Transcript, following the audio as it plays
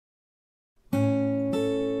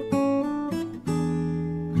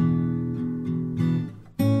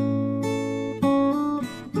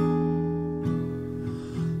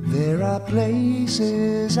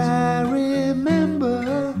places I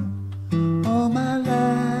remember all my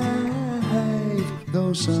life,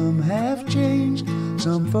 though some have changed,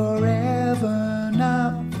 some forever,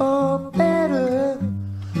 not for better.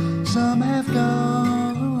 Some have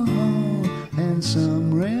gone and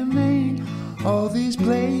some remain. All these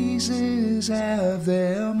places have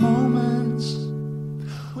their moments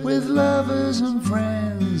with lovers and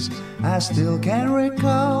friends I still can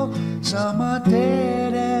recall. Some are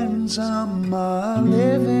dead and some are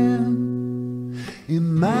living.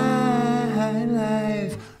 In my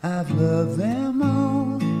life I've loved them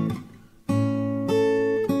all.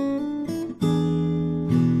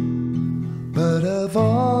 But of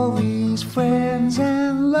all these friends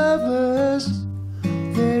and lovers,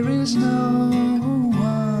 there is no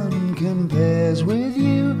one compares with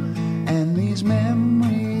you. And these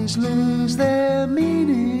memories lose their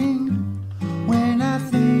meaning when I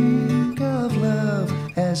think of love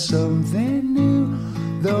as something new.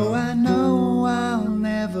 Though I know I'll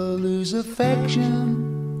never lose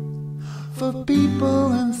affection for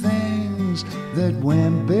people and things that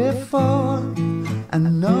went before. I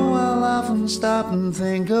know I'll often stop and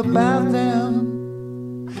think about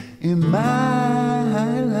them. In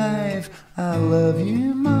my life, I love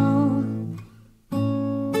you more.